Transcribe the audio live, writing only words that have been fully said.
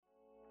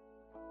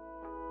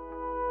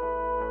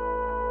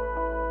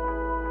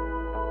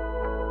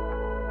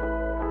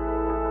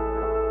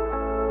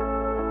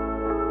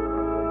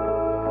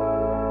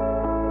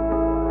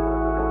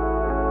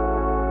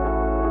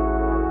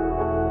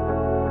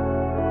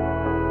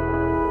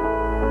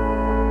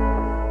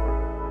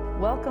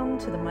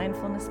welcome to the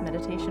Mindfulness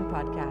Meditation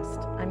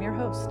Podcast. I'm your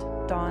host,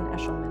 Dawn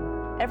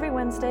Eshelman. Every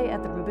Wednesday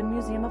at the Rubin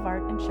Museum of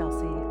Art in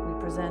Chelsea, we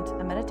present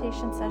a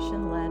meditation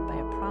session led by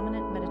a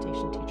prominent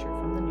meditation teacher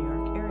from the New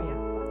York area.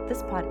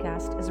 This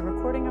podcast is a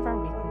recording of our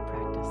weekly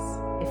practice.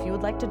 If you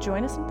would like to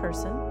join us in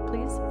person,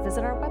 please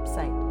visit our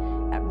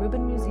website at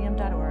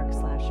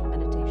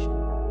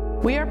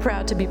rubinmuseum.org/meditation. We are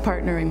proud to be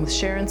partnering with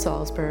Sharon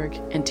Salzberg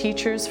and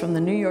teachers from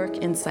the New York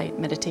Insight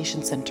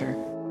Meditation Center.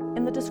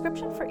 In the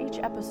description for each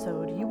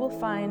episode, you will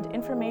find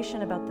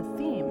information about the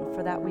theme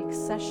for that week's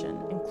session,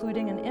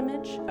 including an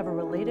image of a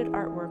related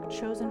artwork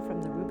chosen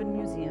from the Rubin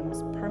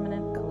Museum's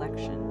permanent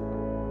collection.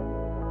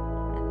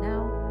 And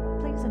now,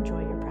 please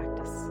enjoy your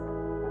practice.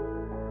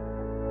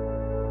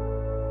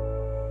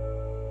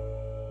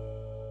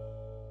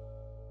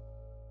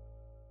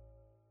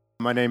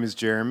 My name is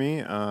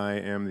Jeremy. I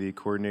am the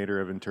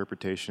coordinator of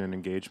interpretation and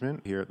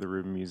engagement here at the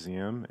Rubin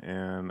Museum,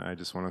 and I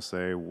just want to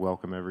say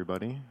welcome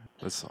everybody.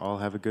 Let's all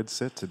have a good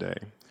sit today.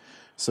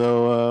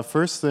 So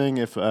first thing,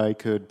 if I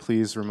could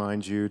please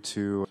remind you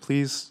to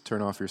please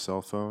turn off your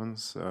cell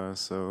phones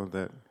so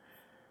that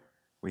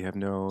we have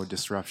no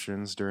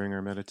disruptions during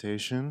our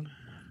meditation.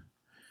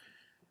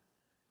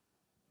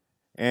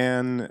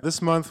 And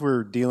this month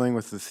we're dealing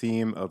with the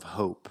theme of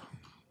hope.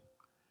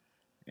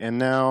 And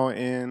now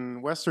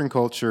in Western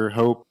culture,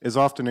 hope is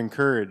often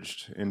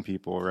encouraged in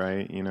people,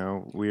 right? You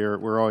know,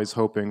 we're always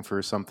hoping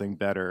for something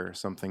better,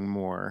 something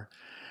more.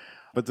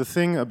 But the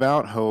thing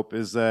about hope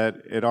is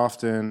that it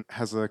often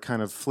has a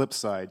kind of flip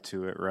side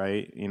to it,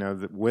 right? You know,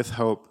 that with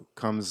hope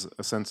comes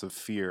a sense of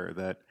fear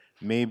that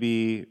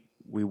maybe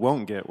we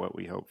won't get what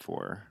we hope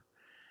for.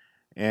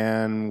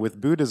 And with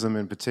Buddhism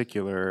in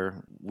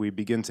particular, we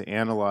begin to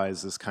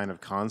analyze this kind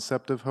of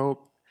concept of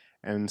hope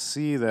and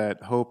see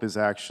that hope is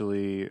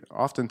actually,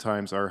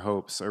 oftentimes our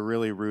hopes are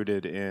really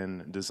rooted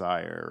in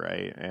desire,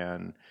 right?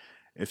 And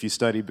if you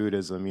study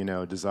Buddhism, you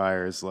know,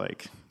 desire is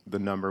like the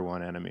number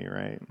one enemy,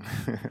 right?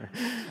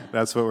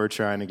 That's what we're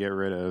trying to get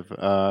rid of.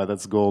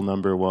 That's goal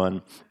number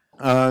one.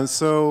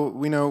 So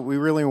we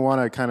really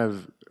want to kind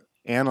of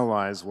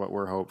analyze what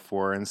we're hoped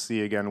for and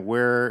see again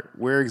where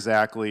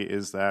exactly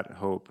is that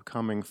hope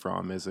coming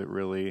from? Is it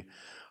really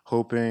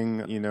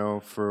hoping,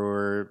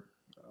 for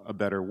a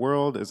better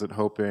world? Is it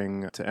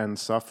hoping to end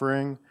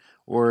suffering?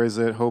 Or is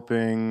it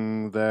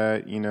hoping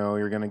that,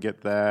 you're going to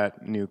get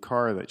that new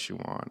car that you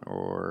want,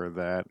 or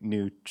that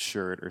new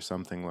shirt or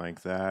something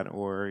like that,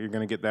 or you're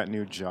going to get that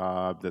new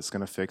job that's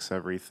going to fix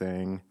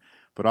everything?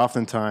 But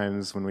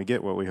oftentimes when we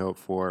get what we hope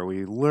for,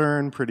 we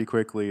learn pretty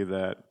quickly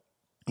that,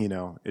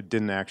 it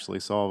didn't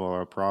actually solve all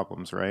our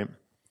problems, right?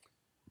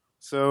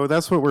 So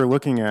that's what we're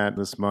looking at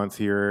this month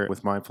here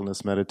with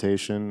mindfulness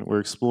meditation. We're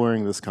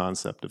exploring this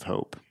concept of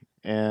hope.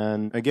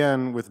 And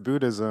again, with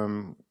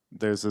Buddhism,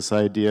 there's this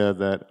idea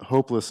that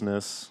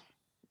hopelessness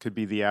could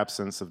be the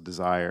absence of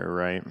desire,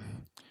 right?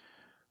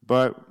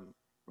 But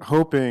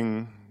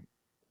hoping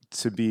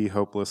to be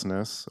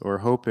hopelessness or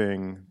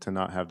hoping to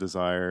not have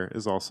desire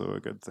is also a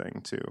good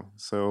thing too.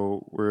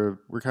 So we're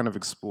kind of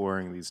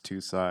exploring these two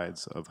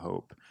sides of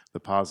hope, the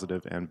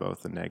positive and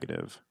both the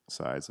negative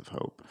sides of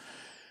hope.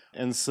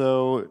 And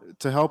so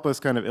to help us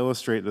kind of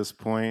illustrate this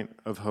point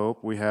of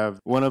hope, we have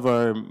one of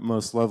our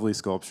most lovely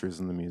sculptures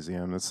in the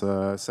museum. It's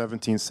a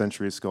 17th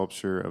century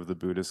sculpture of the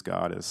Buddhist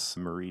goddess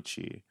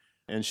Marici.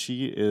 And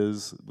she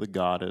is the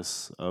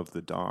goddess of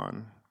the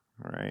dawn,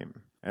 right?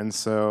 And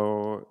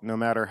so no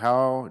matter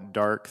how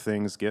dark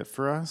things get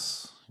for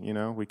us,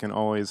 we can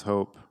always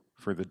hope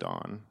for the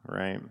dawn,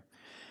 right?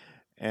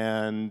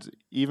 And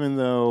even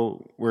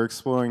though we're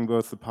exploring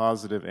both the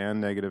positive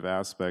and negative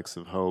aspects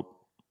of hope,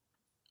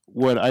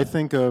 what I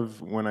think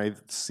of when I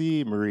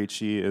see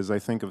Marici is I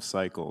think of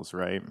cycles,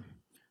 right?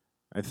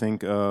 I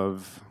think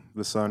of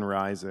the sun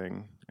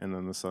rising and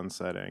then the sun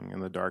setting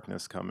and the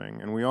darkness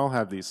coming. And we all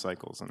have these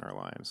cycles in our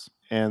lives.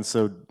 And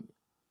so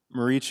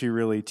Marici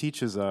really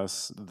teaches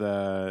us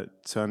that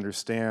to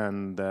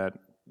understand that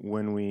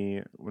when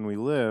we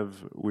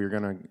live, we're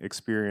going to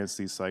experience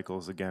these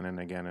cycles again and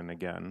again and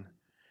again.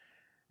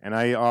 And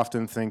I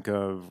often think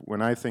of,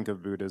 when I think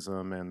of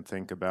Buddhism and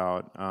think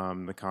about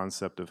the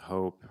concept of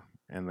hope,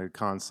 and the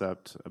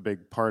concept, a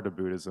big part of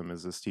Buddhism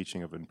is this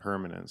teaching of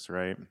impermanence,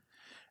 right?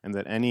 And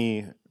that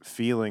any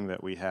feeling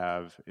that we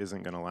have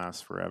isn't going to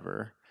last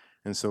forever.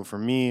 And so for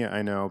me,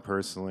 I know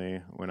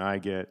personally, when I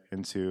get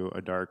into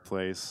a dark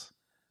place,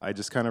 I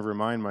just kind of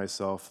remind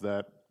myself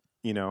that,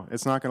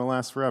 it's not going to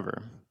last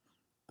forever.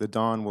 The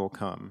dawn will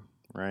come,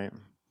 right?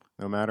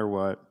 No matter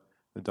what,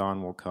 the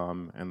dawn will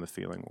come and the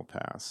feeling will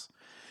pass.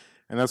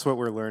 And that's what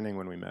we're learning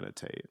when we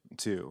meditate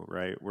too,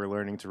 right? We're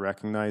learning to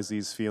recognize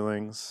these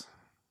feelings,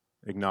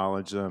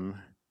 acknowledge them,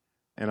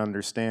 and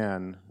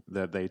understand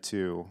that they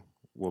too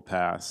will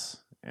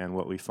pass. And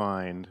what we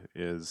find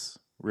is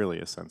really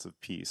a sense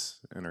of peace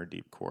in our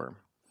deep core.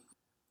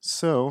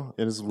 So,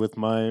 it is with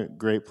my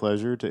great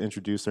pleasure to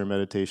introduce our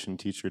meditation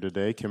teacher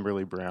today,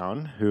 Kimberly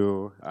Brown,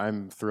 who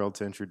I'm thrilled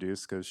to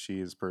introduce because she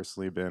has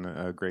personally been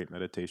a great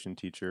meditation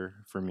teacher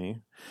for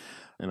me,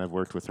 and I've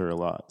worked with her a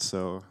lot.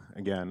 So,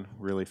 again,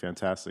 really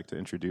fantastic to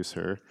introduce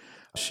her.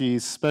 She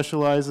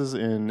specializes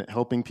in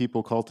helping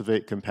people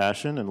cultivate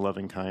compassion and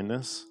loving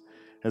kindness,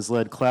 has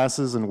led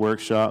classes and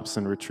workshops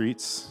and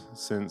retreats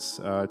since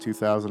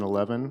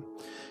 2011.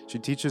 She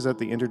teaches at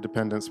the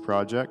Interdependence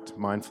Project,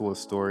 Mindful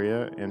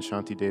Astoria, and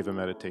Shantideva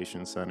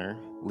Meditation Center,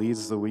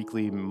 leads the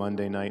weekly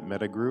Monday night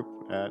meta group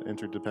at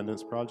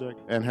Interdependence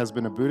Project, and has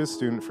been a Buddhist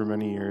student for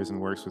many years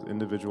and works with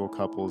individual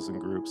couples and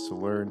groups to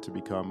learn to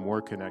become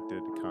more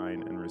connected,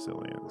 kind, and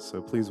resilient.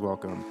 So please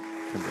welcome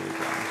Kimberly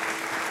Brown.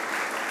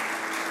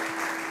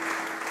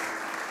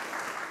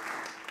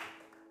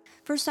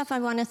 First off, I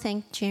want to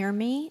thank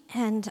Jeremy,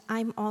 and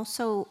I'm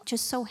also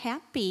just so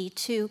happy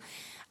to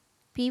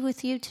be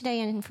with you today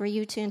and for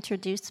you to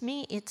introduce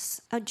me. It's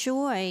a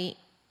joy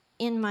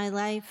in my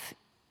life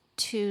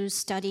to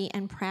study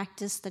and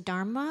practice the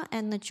Dharma,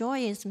 and the joy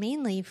is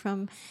mainly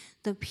from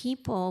the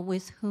people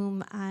with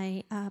whom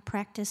I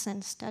practice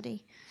and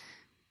study.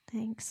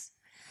 Thanks.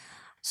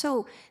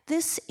 So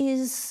this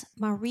is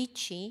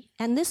Marichi,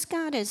 and this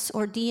goddess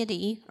or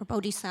deity or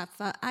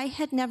bodhisattva, I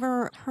had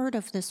never heard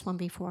of this one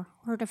before,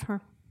 heard of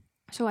her.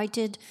 So I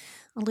did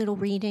a little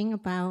reading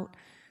about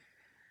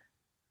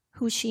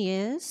who she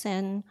is,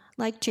 and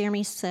like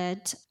Jeremy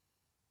said,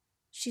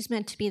 she's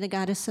meant to be the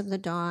goddess of the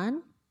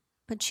dawn,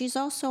 but she's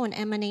also an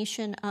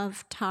emanation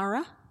of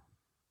Tara.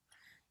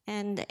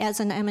 And as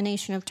an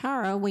emanation of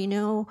Tara, we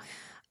know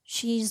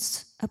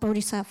she's a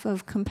bodhisattva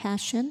of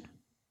compassion.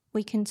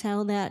 We can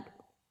tell that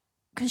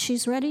because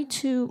she's ready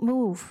to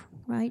move,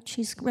 right?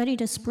 She's ready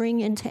to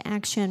spring into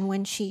action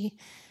when she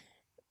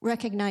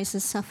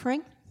recognizes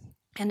suffering.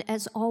 And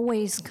as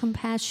always,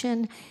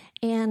 compassion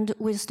and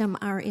wisdom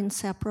are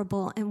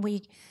inseparable. And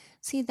we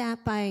see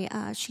that by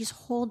she's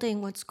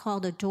holding what's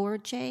called a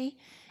dorje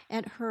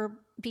at her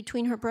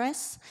between her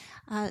breasts.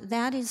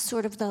 That is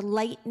sort of the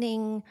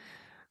lightning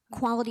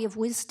quality of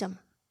wisdom,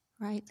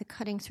 right? The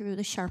cutting through,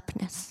 the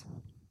sharpness.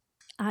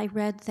 I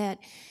read that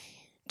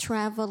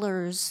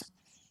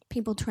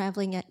people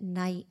traveling at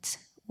night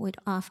would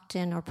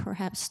often, or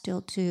perhaps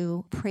still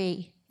do,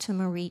 pray to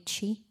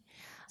Marichi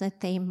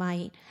that they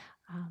might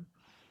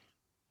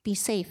be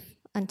safe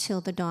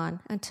until the dawn,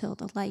 until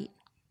the light.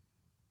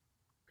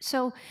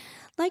 So,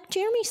 like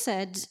Jeremy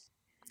said,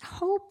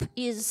 hope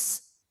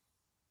is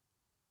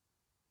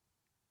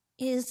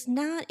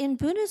not, in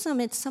Buddhism,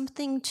 it's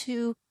something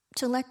to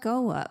let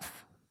go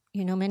of.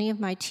 You know, many of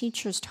my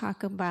teachers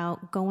talk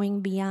about going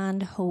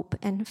beyond hope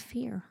and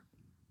fear.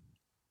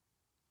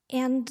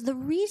 And the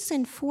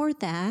reason for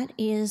that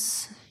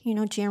is, you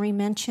know, Jerry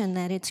mentioned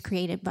that it's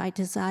created by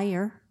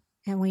desire,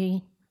 and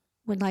we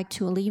would like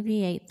to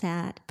alleviate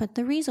that. But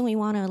the reason we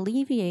want to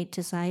alleviate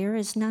desire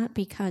is not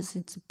because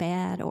it's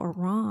bad or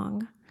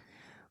wrong.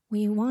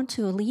 We want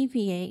to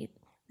alleviate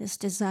this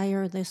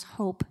desire, this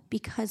hope,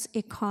 because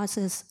it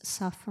causes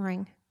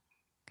suffering,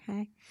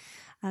 okay?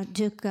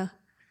 Dukkha,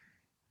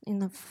 in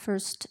the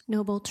first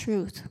noble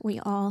truth, we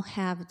all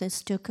have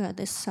this dukkha,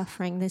 this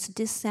suffering, this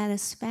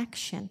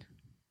dissatisfaction.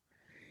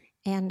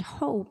 And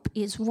hope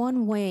is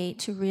one way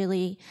to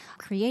really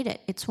create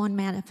it. It's one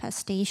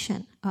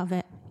manifestation of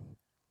it.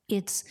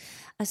 It's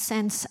a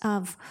sense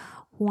of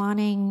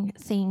wanting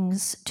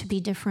things to be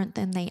different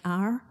than they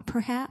are,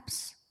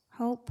 perhaps,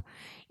 hope.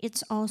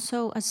 It's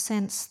also a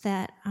sense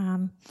that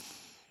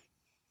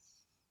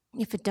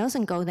if it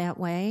doesn't go that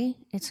way,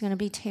 it's going to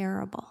be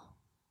terrible,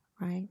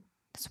 right?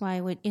 That's why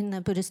in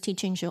the Buddhist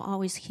teachings you'll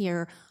always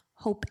hear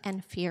hope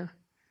and fear,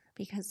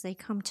 because they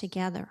come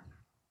together.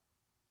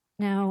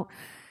 Now,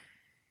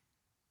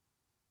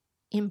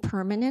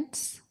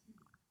 impermanence,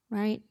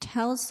 right,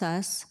 tells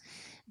us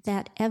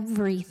that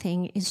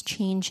everything is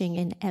changing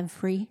in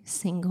every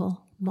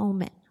single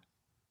moment.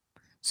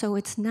 So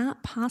it's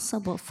not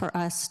possible for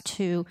us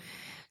to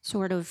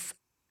sort of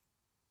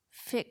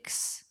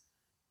fix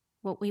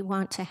what we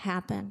want to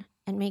happen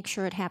and make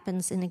sure it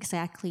happens in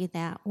exactly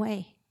that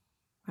way,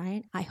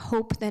 right? I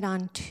hope that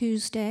on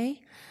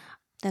Tuesday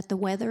that the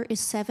weather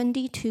is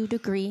 72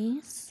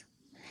 degrees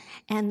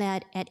and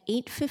that at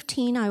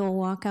 8:15 I will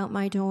walk out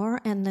my door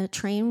and the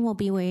train will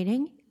be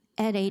waiting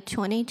at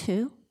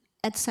 8:22,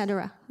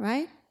 etc.,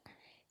 right?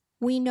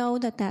 We know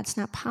that that's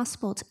not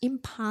possible. It's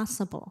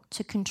impossible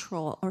to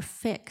control or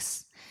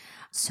fix.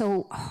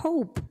 So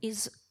hope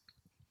is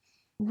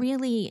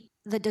really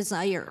the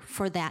desire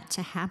for that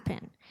to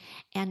happen.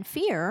 And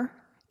fear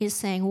is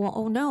saying, well,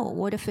 oh no,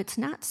 what if it's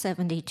not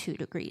 72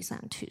 degrees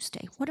on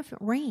Tuesday? What if it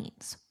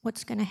rains?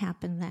 What's going to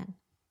happen then,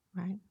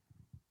 right?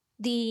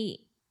 The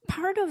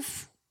part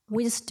of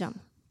wisdom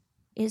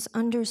is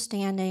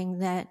understanding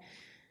that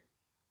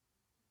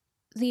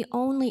the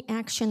only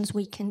actions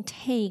we can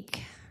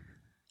take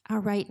are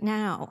right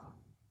now,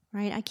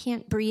 right? I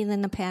can't breathe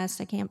in the past.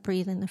 I can't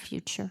breathe in the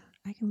future.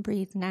 I can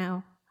breathe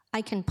now.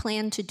 I can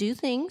plan to do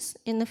things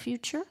in the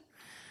future,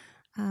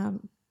 but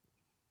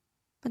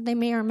they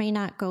may or may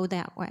not go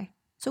that way.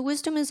 So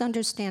wisdom is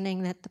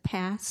understanding that the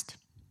past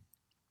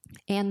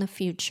and the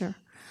future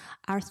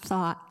are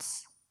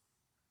thoughts,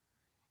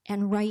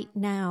 and right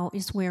now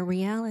is where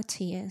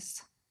reality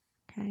is,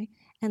 okay?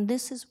 And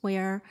this is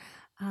where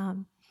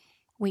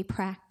we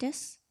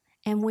practice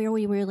and where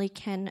we really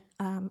can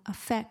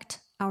affect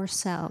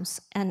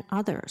ourselves and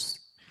others.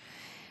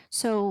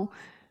 So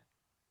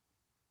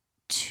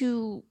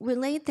to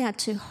relate that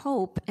to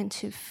hope and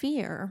to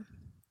fear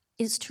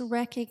is to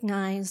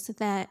recognize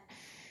that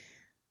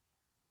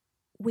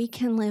we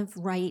can live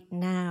right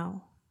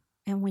now,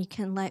 and we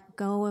can let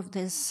go of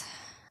this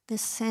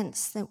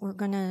sense that we're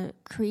going to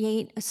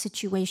create a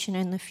situation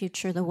in the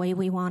future the way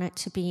we want it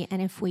to be, and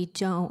if we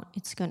don't,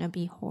 it's going to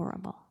be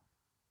horrible.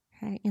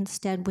 Okay?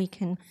 Instead, we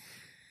can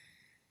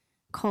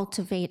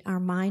cultivate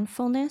our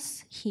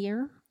mindfulness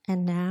here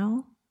and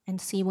now and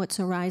see what's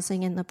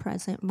arising in the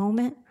present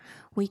moment.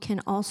 We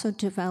can also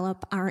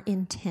develop our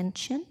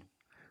intention.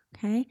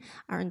 Okay?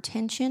 Our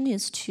intention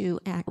is to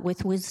act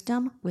with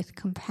wisdom, with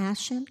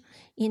compassion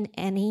in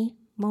any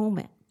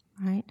moment,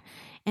 right?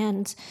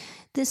 And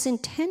this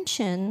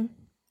intention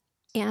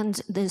and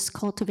this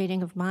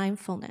cultivating of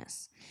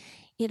mindfulness,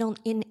 it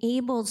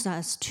enables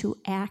us to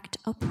act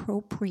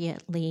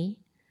appropriately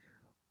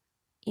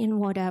in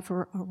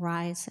whatever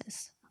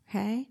arises,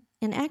 okay?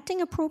 And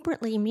acting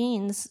appropriately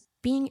means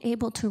being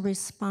able to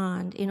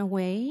respond in a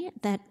way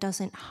that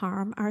doesn't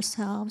harm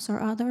ourselves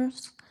or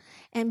others,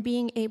 and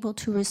being able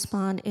to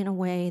respond in a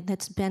way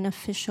that's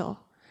beneficial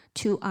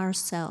to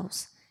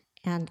ourselves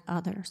and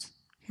others,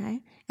 okay?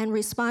 And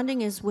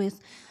responding is with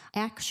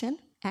action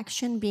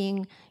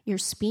being your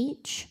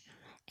speech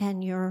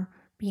and your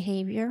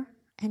behavior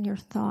and your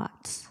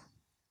thoughts.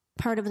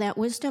 Part of that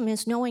wisdom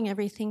is knowing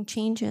everything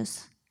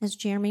changes. As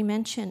Jeremy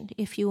mentioned,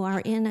 if you are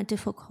in a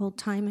difficult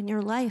time in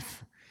your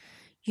life,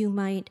 you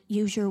might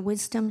use your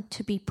wisdom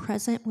to be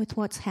present with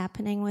what's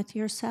happening with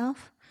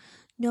yourself,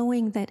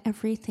 knowing that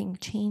everything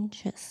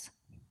changes,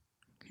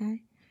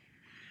 okay?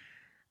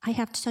 I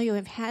have to tell you,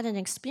 I've had an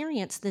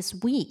experience this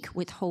week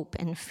with hope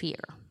and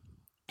fear,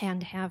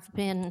 and have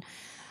been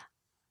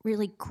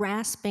really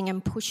grasping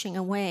and pushing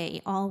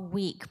away all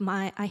week.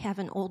 I have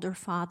an older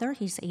father,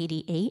 he's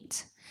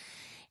 88,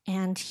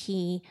 and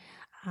he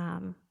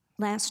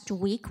last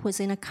week was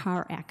in a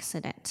car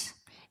accident,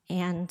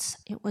 and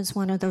it was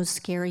one of those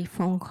scary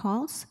phone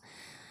calls.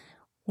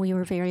 We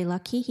were very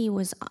lucky he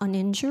was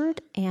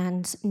uninjured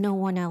and no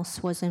one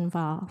else was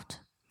involved.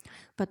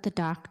 But the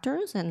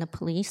doctors and the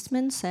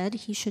policemen said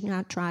he should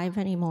not drive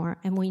anymore,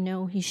 and we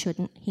know he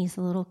shouldn't. He's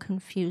a little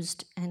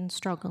confused and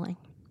struggling.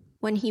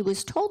 When he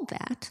was told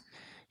that,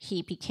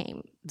 he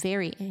became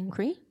very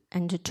angry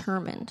and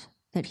determined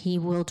that he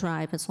will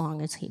drive as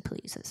long as he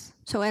pleases.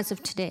 So as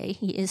of today,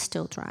 he is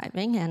still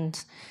driving,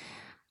 and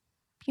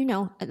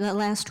the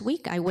last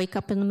week I wake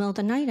up in the middle of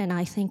the night and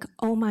I think,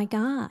 oh my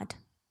God,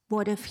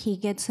 what if he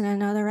gets in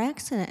another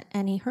accident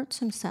and he hurts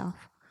himself?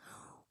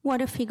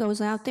 What if he goes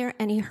out there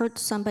and he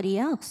hurts somebody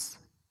else?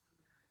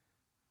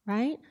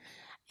 Right?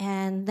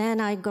 And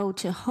then I go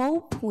to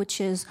hope,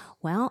 which is,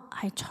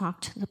 I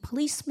talked to the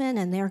policeman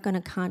and they're going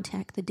to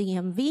contact the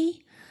DMV,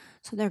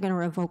 so they're going to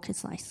revoke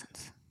his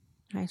license.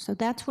 Right? So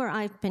that's where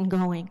I've been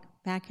going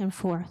back and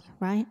forth,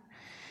 right?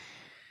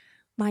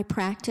 My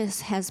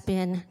practice has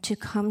been to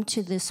come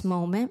to this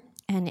moment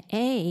and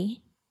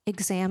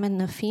examine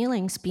the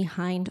feelings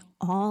behind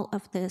all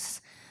of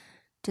this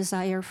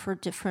desire for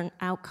different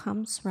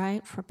outcomes,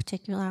 right? For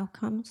particular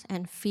outcomes,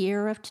 and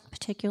fear of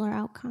particular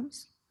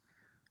outcomes,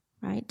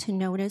 right? To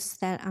notice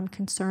that I'm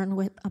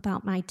concerned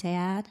about my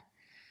dad,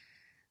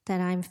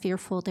 that I'm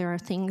fearful there are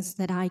things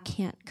that I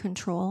can't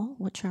control,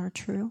 which are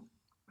true,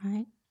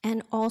 right?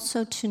 And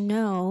also to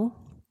know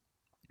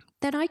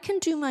that I can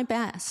do my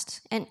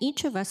best, and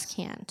each of us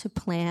can, to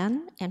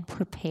plan and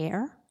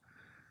prepare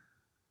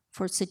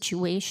for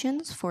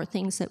situations, for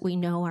things that we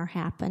know are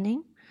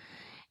happening.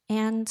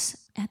 And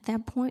at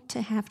that point,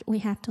 we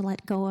have to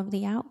let go of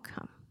the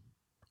outcome.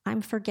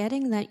 I'm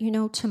forgetting that,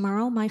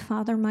 tomorrow my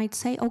father might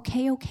say,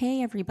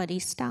 okay, everybody,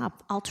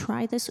 stop. I'll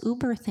try this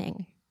Uber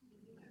thing.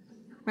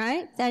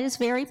 Right? That is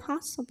very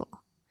possible.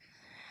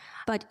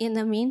 But in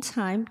the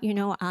meantime,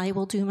 I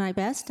will do my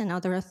best, and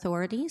other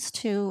authorities,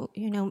 to,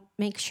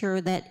 make sure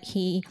that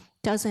he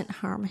doesn't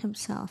harm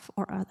himself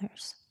or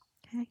others.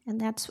 Okay? And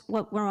that's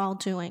what we're all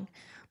doing.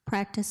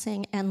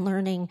 Practicing and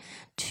learning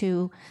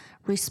to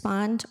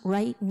respond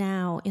right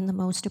now in the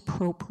most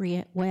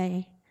appropriate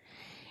way.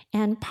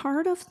 And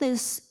part of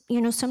this,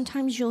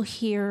 sometimes you'll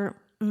hear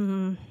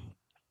in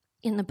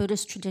the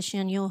Buddhist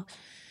tradition,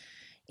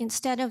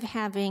 instead of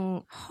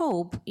having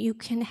hope, you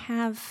can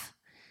have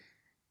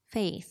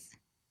faith,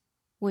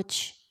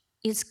 which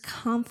is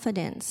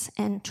confidence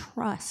and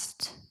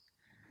trust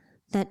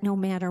that no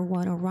matter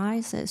what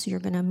arises, you're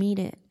going to meet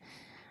it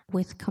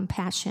with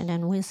compassion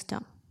and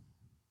wisdom.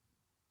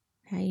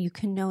 Okay? You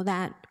can know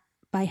that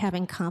by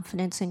having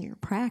confidence in your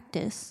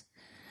practice,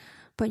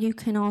 but you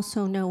can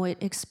also know it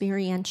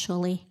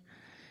experientially.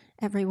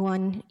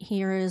 Everyone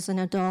here is an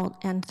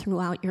adult, and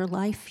throughout your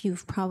life,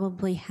 you've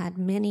probably had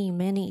many,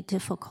 many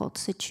difficult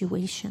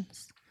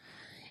situations.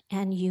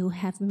 and you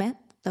have met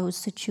those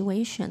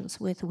situations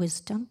with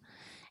wisdom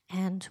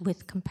and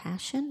with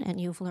compassion,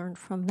 and you've learned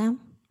from them.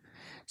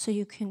 So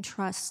you can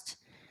trust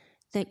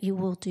that you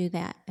will do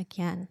that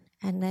again,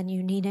 and then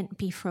you needn't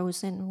be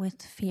frozen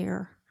with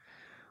fear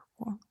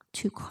or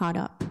too caught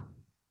up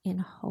in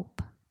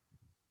hope.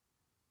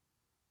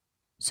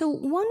 So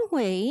one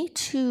way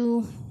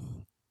to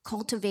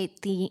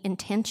cultivate the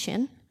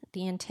intention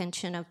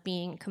of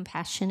being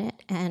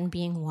compassionate and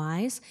being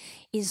wise,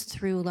 is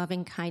through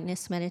loving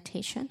kindness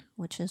meditation,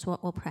 which is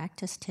what we'll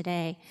practice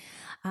today.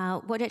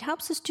 What it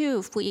helps us do,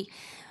 if we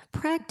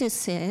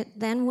practice it,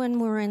 then when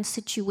we're in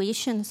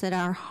situations that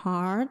are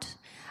hard,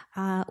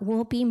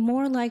 we'll be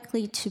more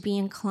likely to be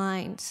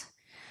inclined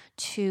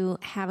to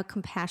have a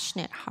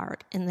compassionate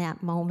heart in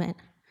that moment.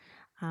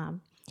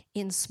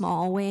 In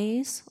small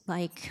ways,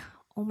 like,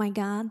 oh my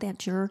God, that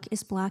jerk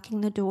is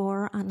blocking the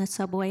door on the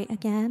subway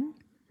again,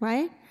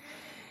 right?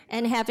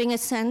 And having a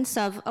sense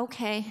of,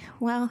 okay,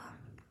 well,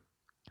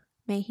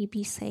 may he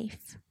be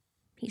safe.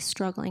 He's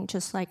struggling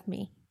just like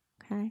me,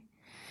 okay?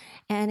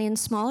 And in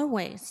smaller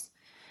ways,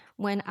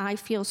 when I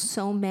feel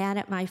so mad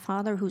at my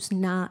father who's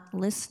not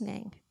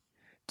listening,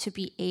 to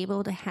be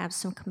able to have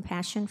some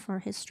compassion for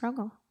his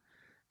struggle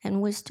and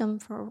wisdom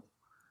for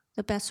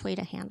the best way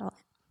to handle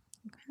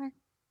it, okay?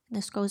 And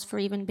this goes for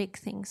even big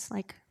things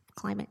like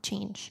climate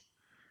change,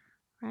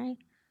 right?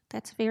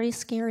 That's a very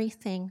scary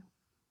thing.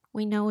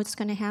 We know it's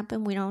going to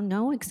happen. We don't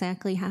know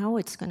exactly how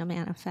it's going to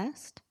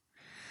manifest.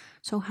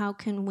 So how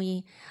can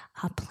we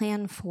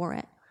plan for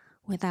it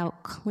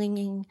without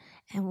clinging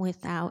and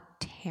without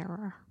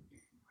terror,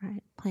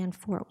 right? Plan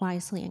for it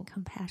wisely and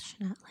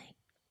compassionately.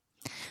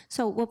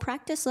 So we'll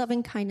practice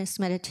loving kindness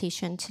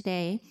meditation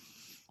today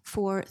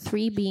for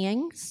 3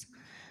 beings.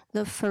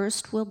 The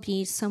first will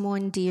be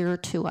someone dear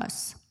to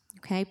us.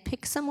 Okay,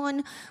 pick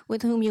someone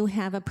with whom you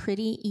have a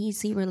pretty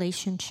easy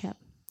relationship.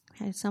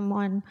 Okay,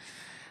 someone,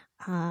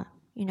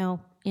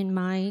 in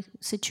my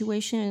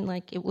situation,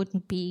 like it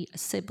wouldn't be a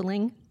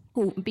sibling,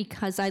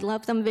 because I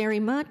love them very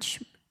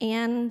much,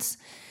 and,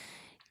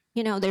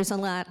 there's a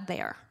lot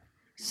there.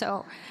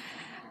 So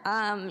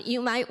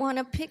you might want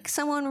to pick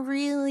someone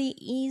really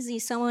easy,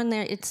 someone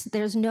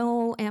there's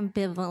no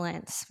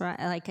ambivalence, right?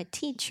 Like a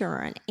teacher,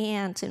 an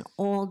aunt, an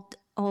old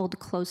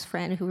close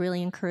friend who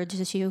really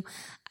encourages you.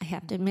 I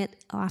have to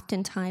admit,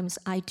 oftentimes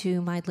I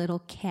do my little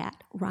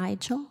cat,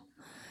 Rigel.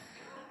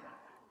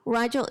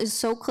 Rigel is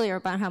so clear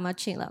about how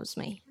much he loves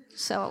me,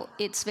 so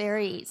it's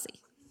very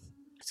easy.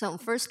 So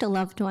first a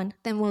loved one,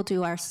 then we'll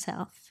do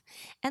ourselves.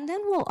 And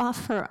then we'll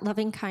offer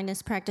loving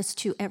kindness practice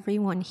to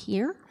everyone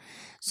here.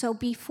 So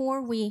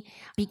before we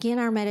begin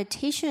our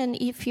meditation,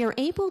 if you're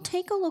able,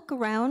 take a look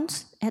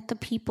around at the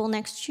people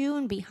next to you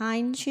and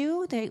behind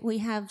you. We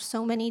have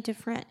so many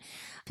different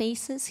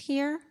faces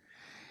here.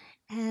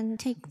 And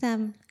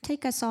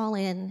take us all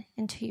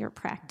into your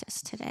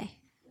practice today.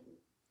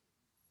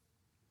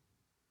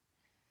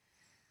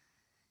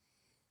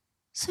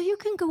 So you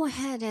can go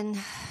ahead and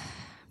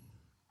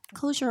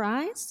close your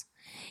eyes.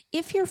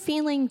 If you're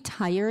feeling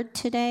tired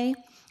today,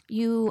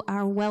 you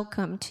are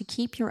welcome to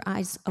keep your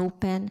eyes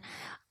open,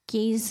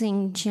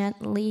 gazing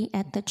gently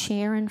at the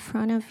chair in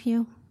front of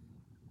you,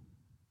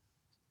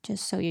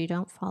 just so you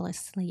don't fall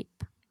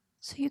asleep.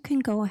 So you can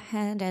go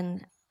ahead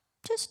and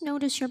just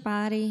notice your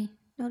body,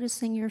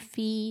 noticing your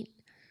feet,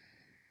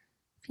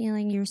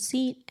 feeling your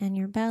seat and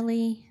your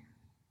belly,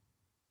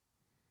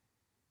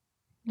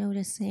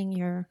 noticing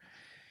your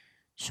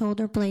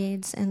shoulder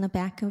blades and the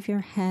back of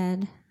your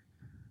head,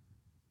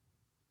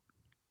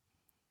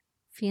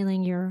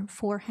 feeling your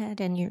forehead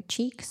and your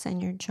cheeks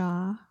and your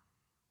jaw.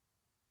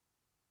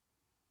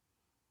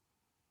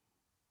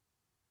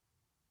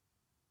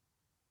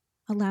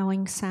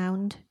 Allowing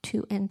sound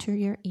to enter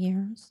your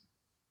ears.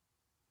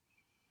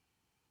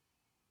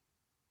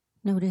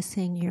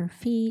 Noticing your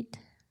feet,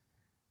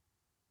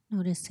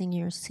 noticing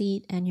your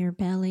seat and your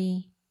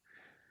belly,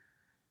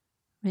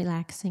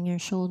 relaxing your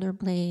shoulder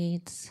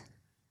blades,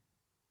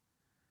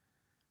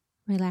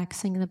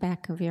 relaxing the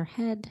back of your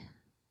head,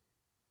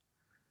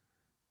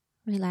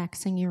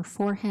 relaxing your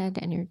forehead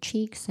and your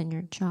cheeks and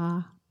your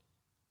jaw,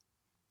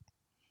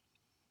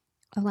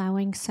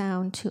 allowing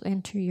sound to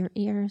enter your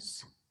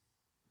ears,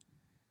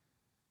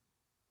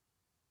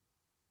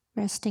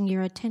 resting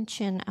your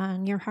attention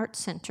on your heart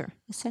center,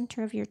 the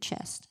center of your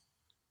chest.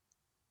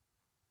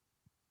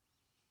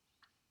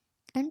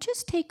 And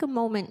just take a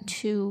moment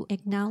to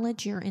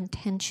acknowledge your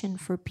intention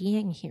for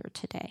being here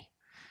today.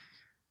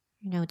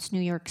 It's New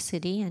York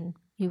City and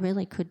you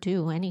really could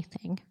do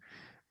anything,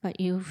 but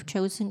you've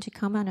chosen to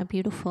come on a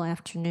beautiful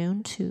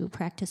afternoon to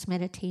practice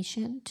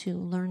meditation, to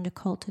learn to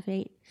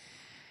cultivate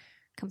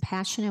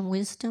compassion and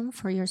wisdom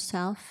for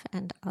yourself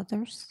and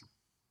others.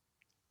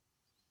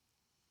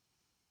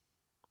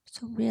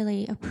 So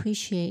really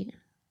appreciate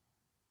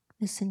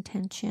this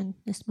intention,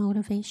 this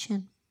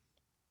motivation.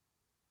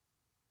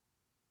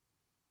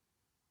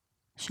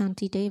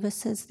 Shanti Deva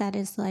says that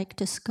is like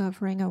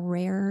discovering a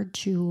rare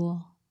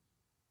jewel.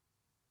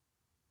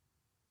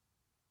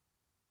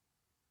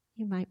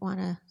 You might want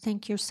to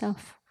thank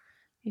yourself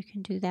You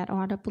can do that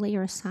audibly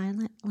or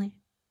silently.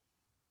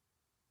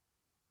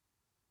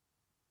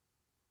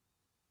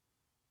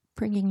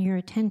 Bringing your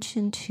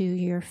attention to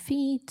your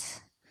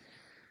feet,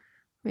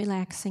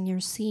 relaxing your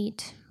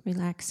seat,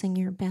 relaxing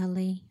your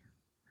belly,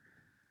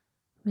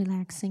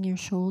 relaxing your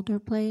shoulder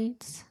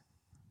blades.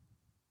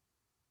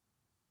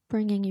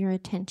 Bringing your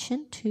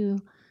attention to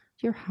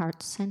your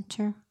heart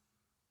center.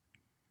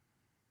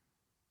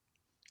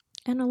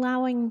 And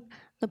allowing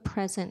the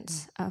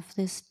presence of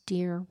this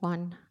dear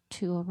one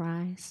to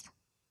arise.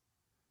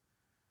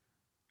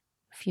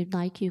 If you'd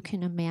like, you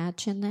can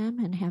imagine them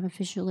and have a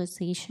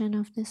visualization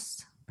of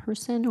this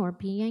person or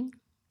being.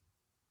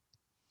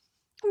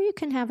 Or you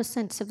can have a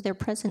sense of their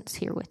presence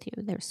here with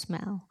you, their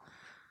smell.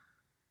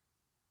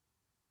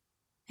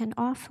 And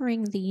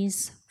offering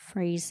these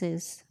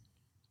phrases,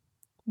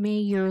 may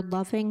your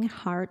loving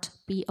heart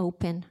be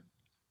open.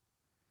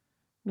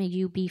 May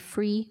you be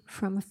free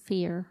from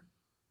fear.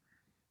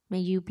 May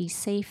you be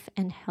safe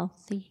and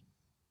healthy.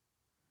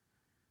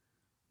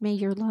 May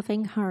your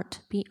loving heart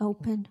be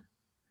open.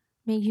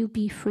 May you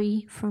be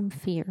free from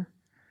fear.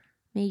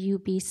 May you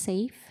be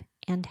safe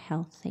and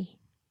healthy.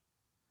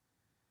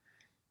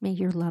 May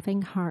your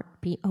loving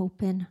heart be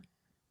open.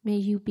 May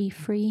you be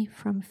free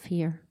from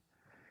fear.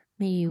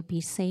 May you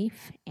be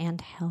safe and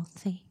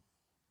healthy.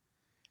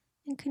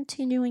 And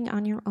continuing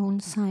on your own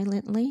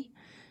silently,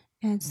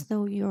 as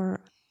though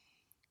you're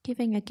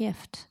giving a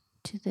gift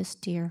to this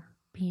dear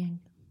being.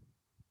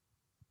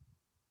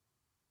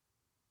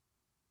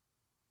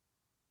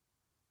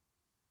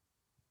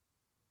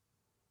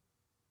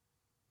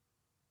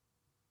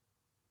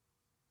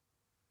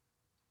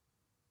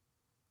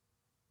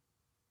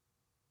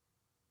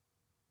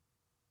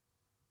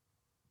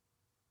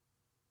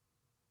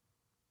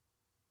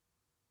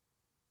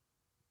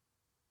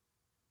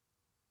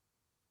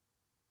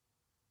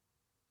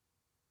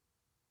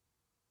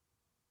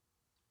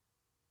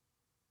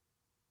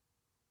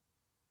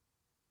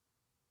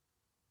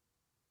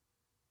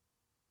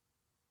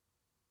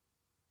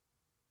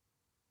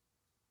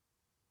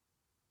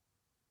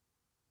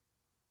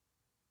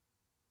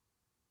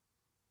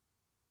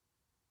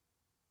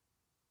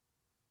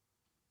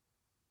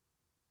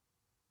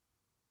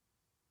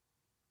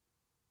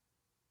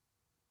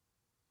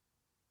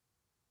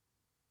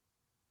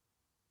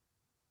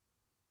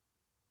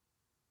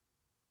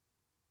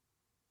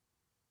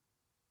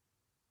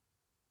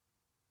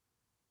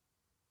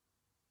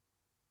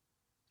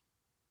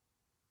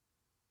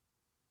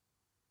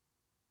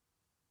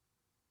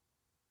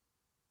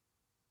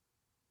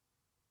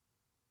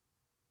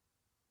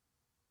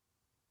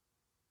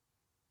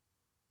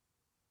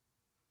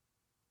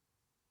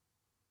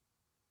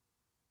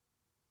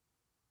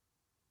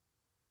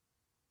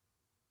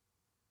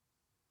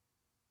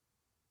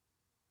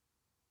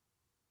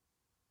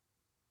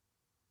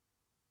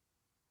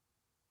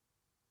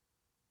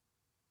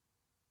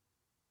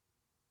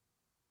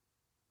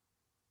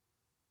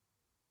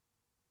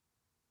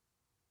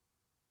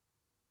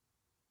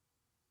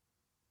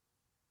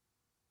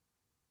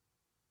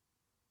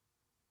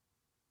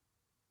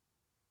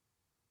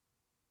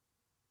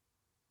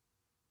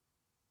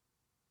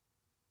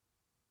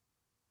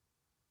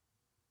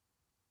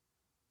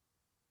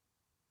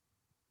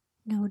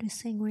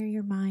 Noticing where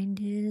your mind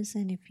is,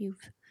 and if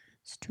you've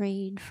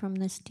strayed from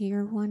this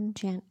dear one,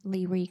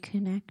 gently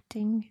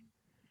reconnecting.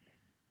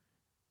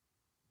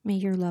 May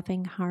your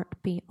loving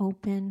heart be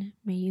open.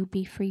 May you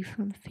be free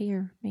from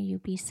fear. May you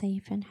be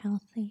safe and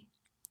healthy.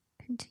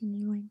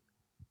 Continuing.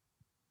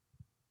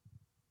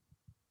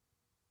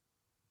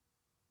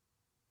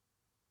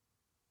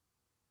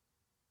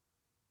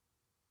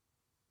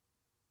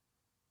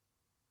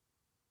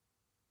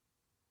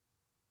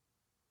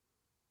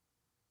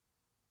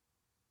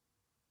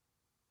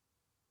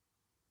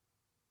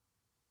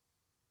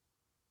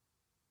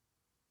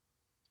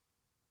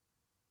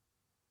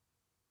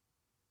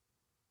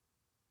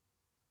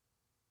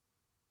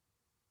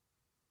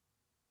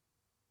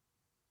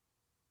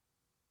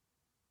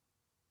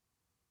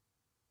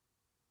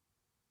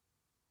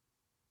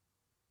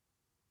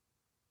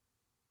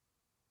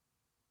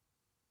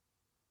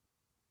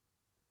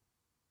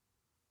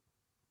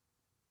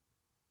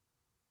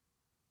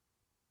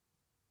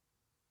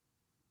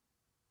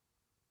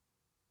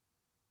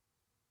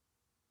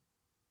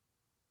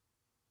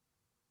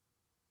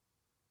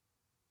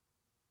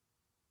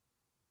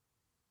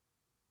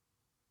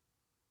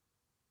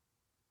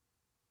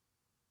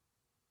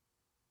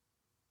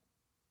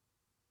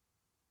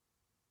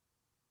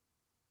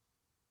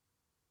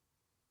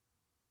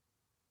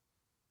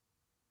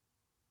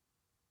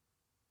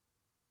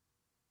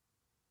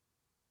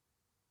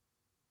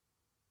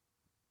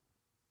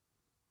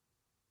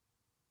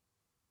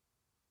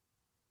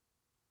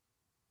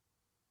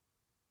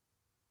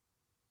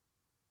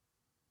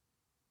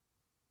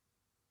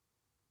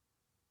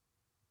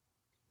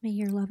 May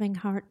your loving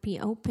heart be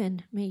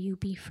open. May you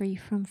be free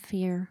from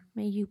fear.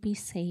 May you be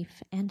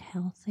safe and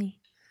healthy.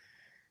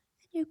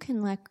 You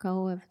can let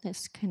go of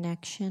this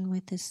connection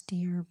with this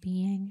dear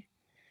being.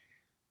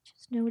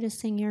 Just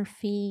noticing your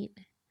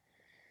feet,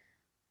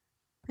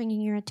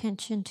 Bringing your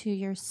attention to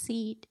your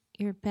seat,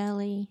 your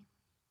belly,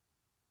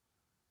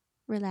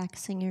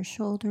 relaxing your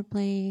shoulder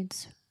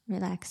blades,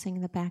 relaxing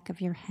the back of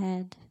your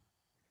head.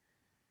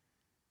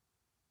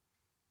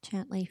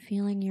 Gently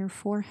feeling your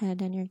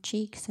forehead and your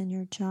cheeks and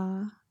your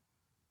jaw.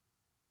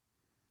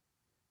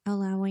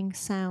 Allowing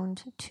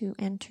sound to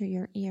enter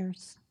your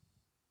ears.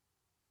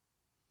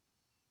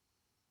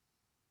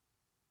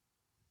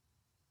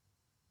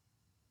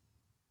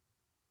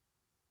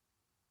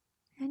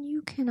 And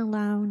you can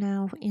allow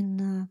now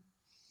in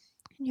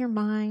your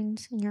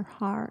mind, in your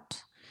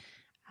heart,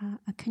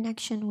 a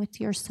connection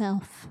with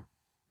yourself.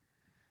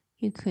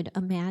 You could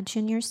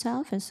imagine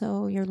yourself as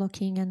though you're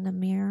looking in the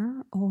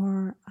mirror,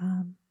 or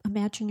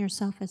imagine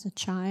yourself as a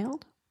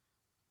child,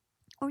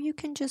 or you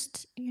can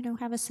just,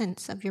 have a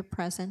sense of your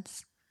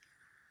presence.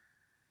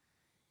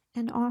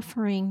 And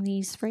offering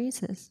these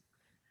phrases.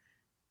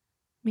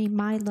 May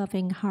my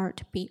loving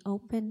heart be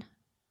open.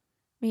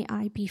 May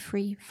I be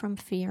free from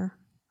fear.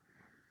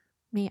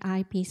 May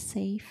I be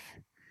safe.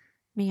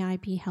 May I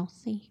be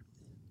healthy.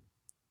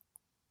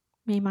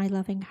 May my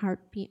loving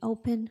heart be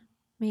open.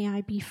 May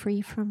I be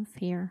free from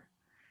fear.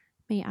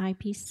 May I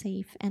be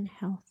safe and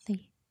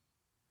healthy.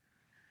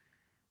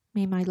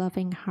 May my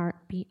loving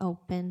heart be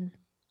open.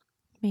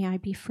 May I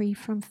be free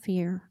from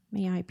fear.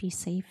 May I be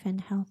safe and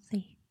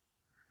healthy.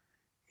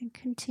 And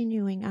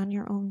continuing on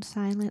your own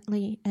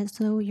silently as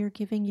though you're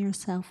giving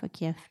yourself a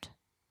gift.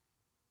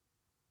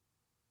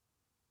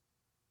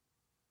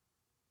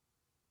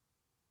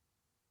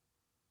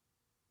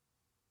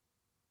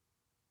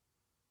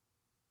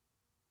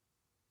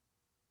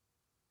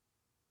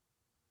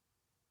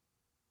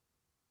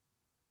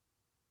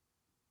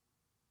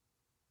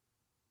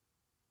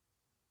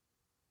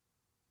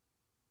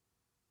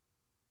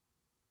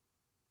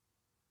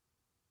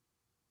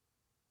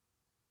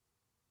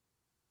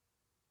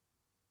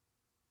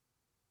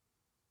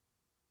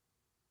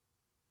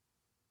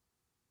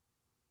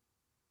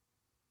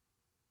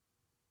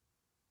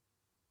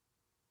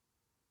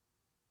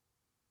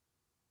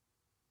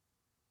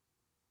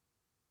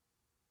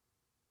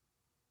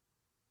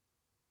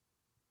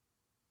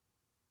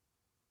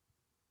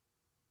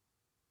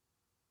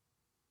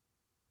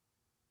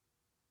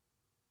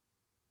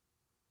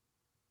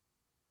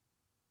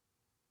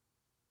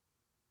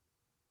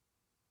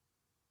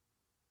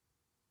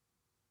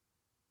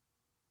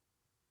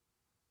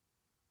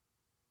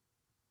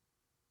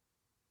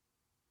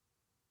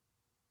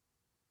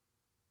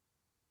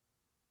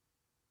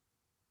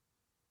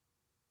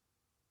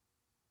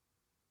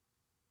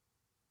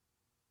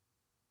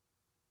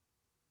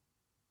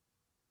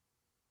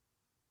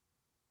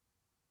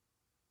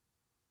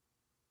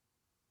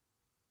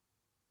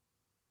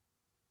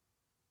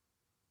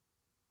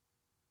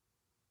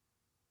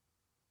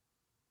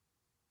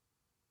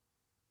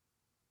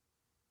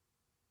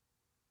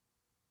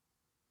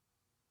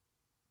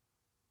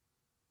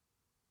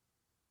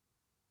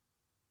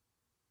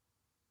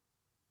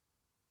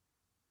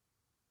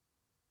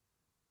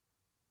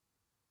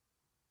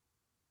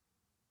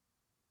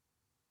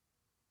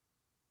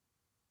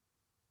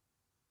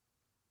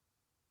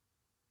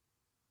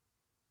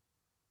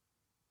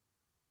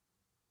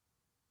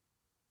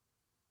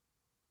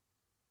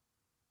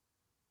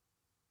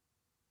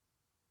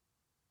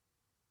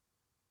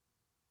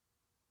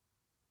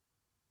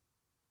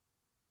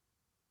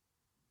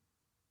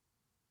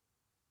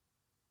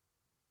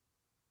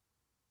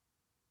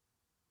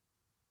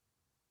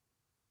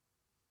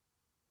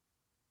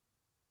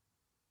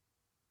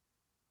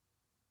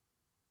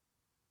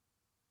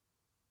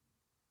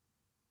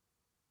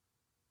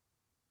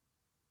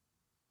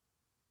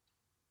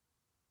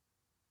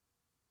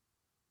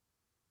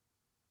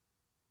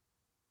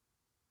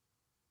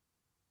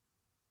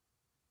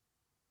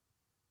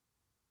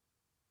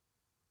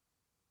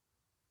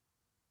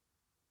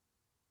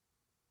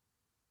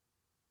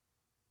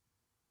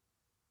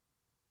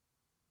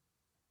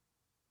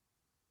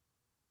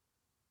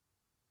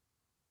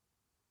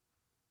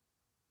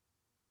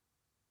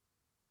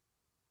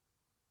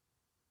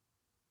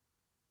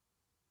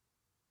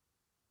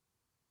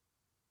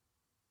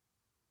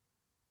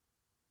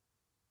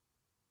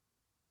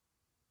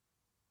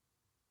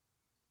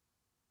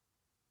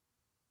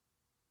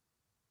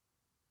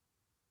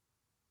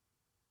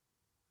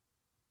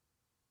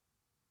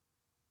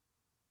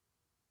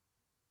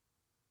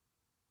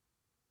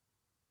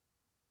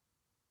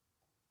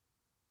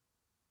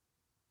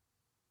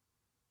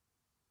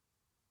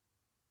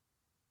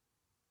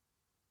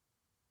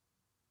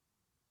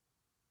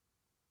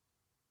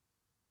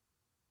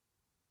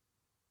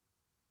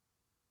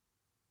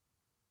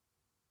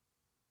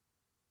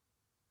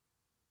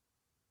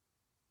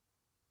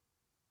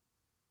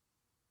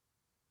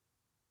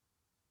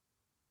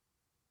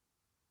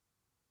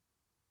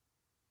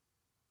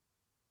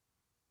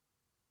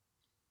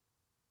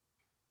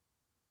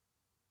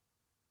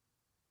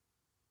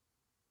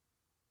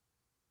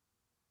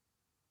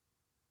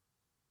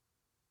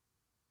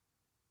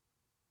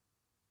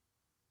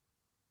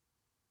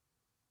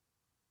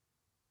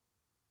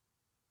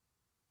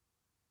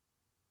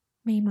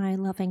 May my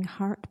loving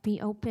heart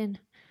be open.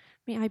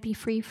 May I be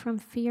free from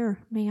fear.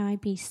 May I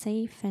be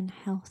safe and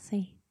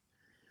healthy.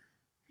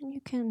 And you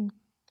can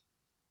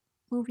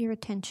move your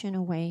attention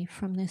away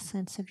from this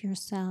sense of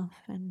yourself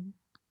and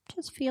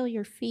just feel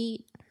your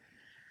feet,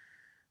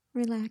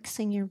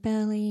 relaxing your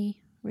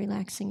belly,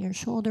 relaxing your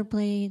shoulder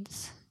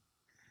blades,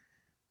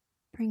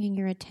 bringing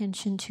your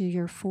attention to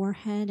your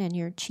forehead and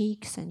your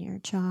cheeks and your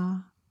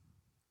jaw,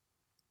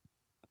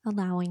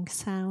 allowing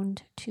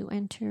sound to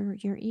enter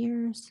your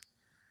ears,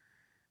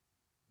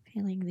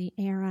 feeling the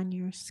air on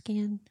your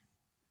skin,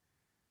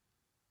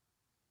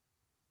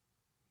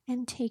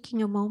 and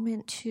taking a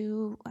moment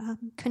to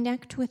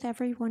connect with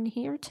everyone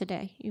here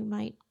today. You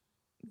might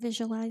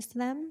visualize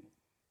them.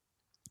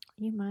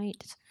 You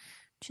might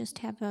just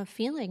have a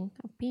feeling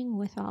of being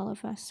with all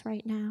of us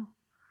right now.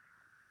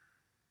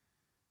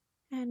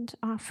 And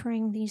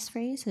offering these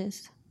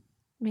phrases,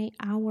 may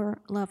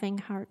our loving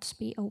hearts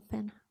be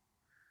open.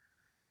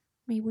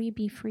 May we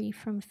be free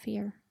from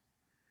fear.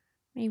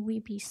 May we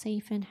be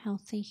safe and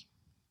healthy.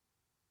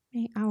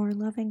 May our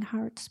loving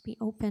hearts be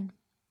open.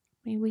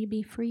 May we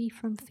be free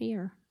from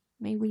fear.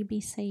 May we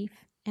be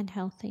safe and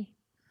healthy.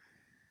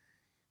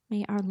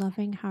 May our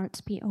loving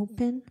hearts be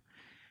open.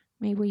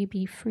 May we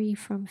be free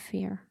from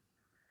fear.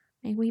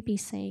 May we be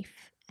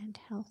safe and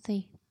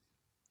healthy.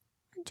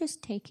 And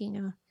just taking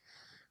a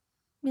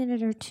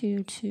minute or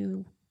two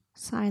to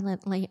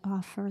silently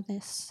offer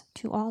this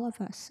to all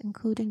of us,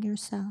 including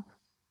yourself.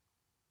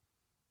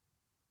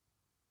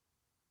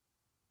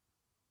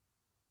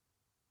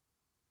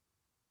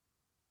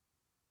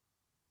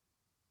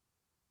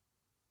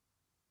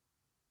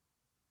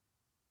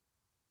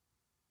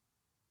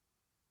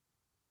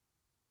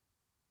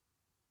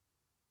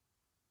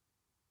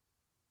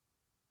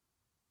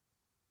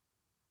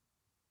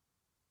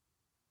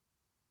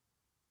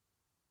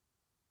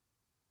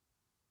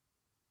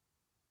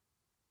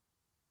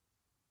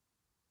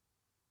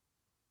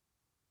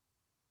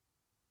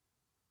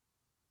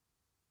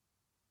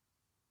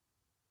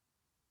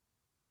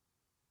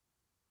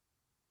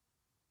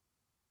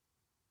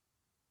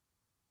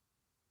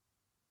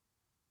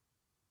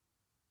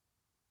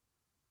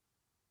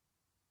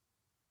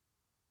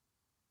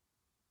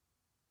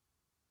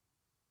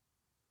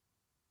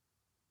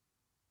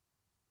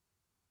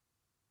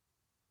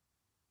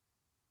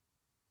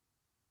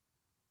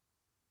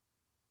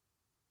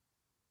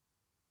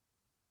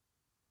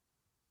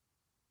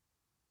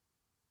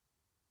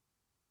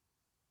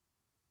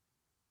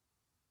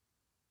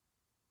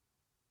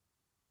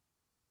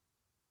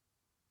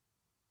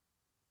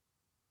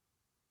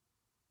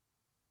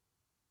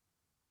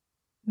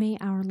 May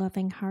our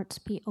loving hearts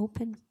be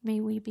open.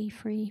 May we be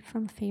free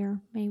from fear.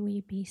 May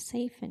we be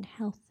safe and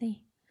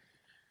healthy.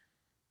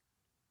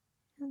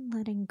 And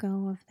letting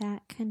go of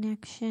that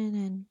connection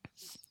and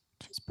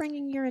just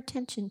bringing your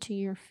attention to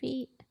your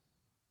feet,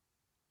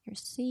 your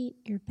seat,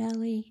 your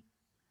belly.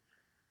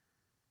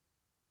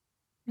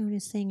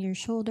 Noticing your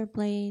shoulder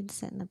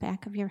blades and the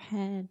back of your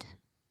head.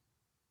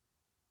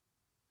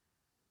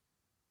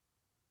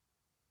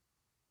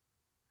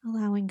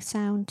 Allowing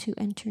sound to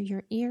enter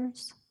your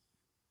ears.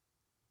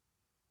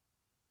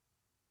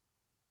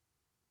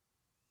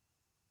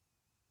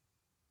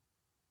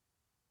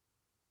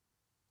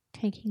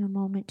 Taking a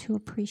moment to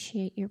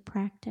appreciate your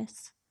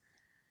practice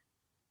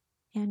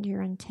and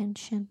your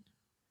intention.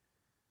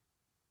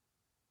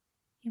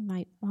 You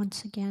might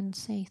once again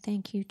say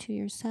thank you to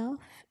yourself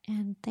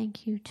and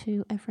thank you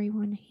to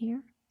everyone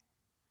here.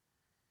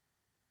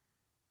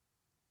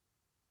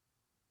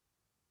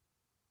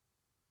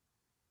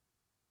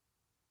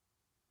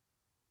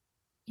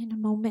 In a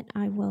moment,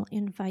 I will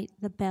invite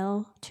the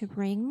bell to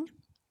ring.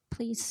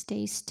 Please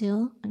stay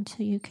still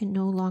until you can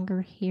no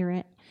longer hear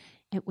it,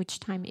 at which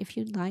time, if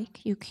you'd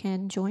like, you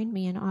can join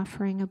me in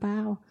offering a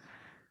bow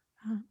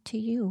to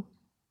you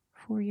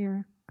for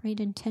your great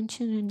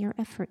intention and your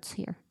efforts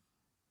here.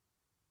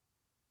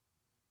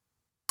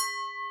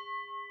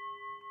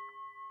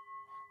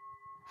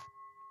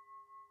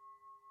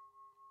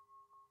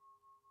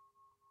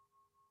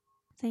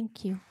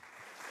 Thank you.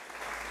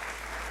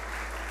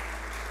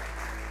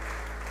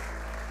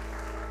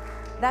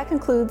 That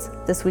concludes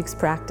this week's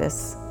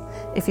practice.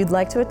 If you'd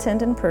like to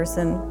attend in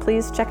person,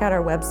 please check out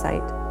our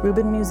website,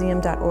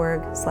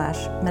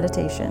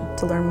 rubinmuseum.org/meditation,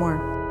 to learn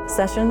more.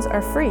 Sessions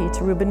are free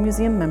to Rubin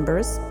Museum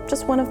members,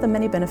 just one of the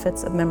many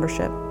benefits of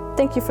membership.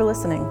 Thank you for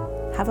listening.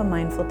 Have a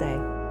mindful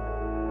day.